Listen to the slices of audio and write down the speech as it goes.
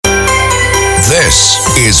This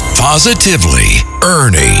is Positively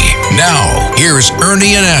Ernie. Now, here's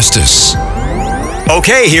Ernie Anastas.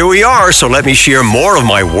 Okay, here we are, so let me share more of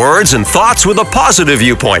my words and thoughts with a positive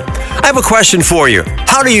viewpoint. I have a question for you.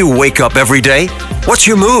 How do you wake up every day? What's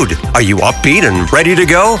your mood? Are you upbeat and ready to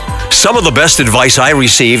go? Some of the best advice I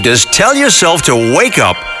received is tell yourself to wake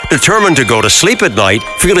up, determined to go to sleep at night,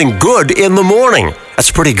 feeling good in the morning.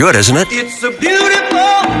 That's pretty good, isn't it? It's a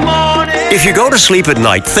beautiful morning. If you go to sleep at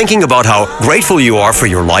night thinking about how grateful you are for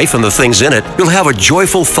your life and the things in it, you'll have a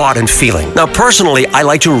joyful thought and feeling. Now, personally, I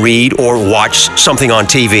like to read or watch something on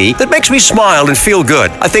TV that makes me smile and feel good.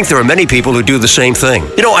 I think there are many people who do the same thing.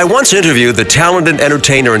 You know, I once interviewed the talented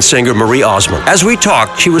entertainer and singer Marie Osmond. As we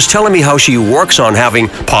talked, she was telling me how she works on having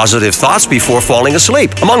positive thoughts before falling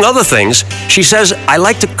asleep. Among other things, she says, I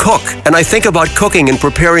like to cook, and I think about cooking and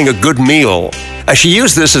preparing a good meal. She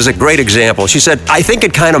used this as a great example. She said, I think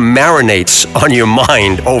it kind of marinates on your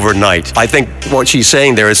mind overnight. I think what she's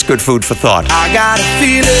saying there is good food for thought. I got a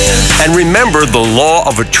feeling. And remember the law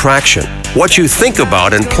of attraction. What you think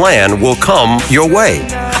about and plan will come your way.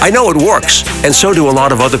 I know it works, and so do a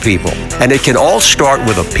lot of other people. And it can all start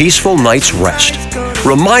with a peaceful night's rest.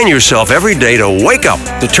 Remind yourself every day to wake up,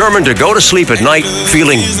 determined to go to sleep at night,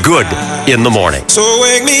 feeling good in the morning. So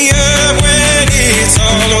wake me up when it's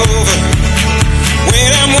all over.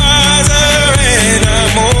 When I'm wiser and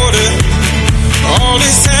I'm older. All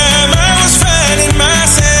this time I was finding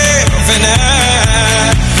myself and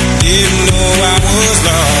I didn't know I was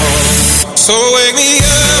lost. So wake me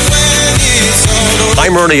up when it's all over.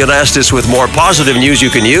 I'm Ernie Anastas with more positive news you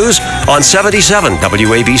can use on 77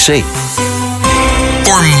 WABC.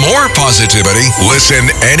 For more positivity, listen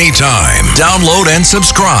anytime. Download and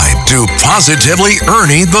subscribe to Positively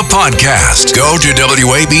Ernie the podcast. Go to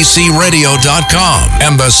WABCRadio.com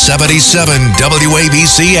and the 77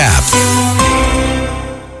 WABC app.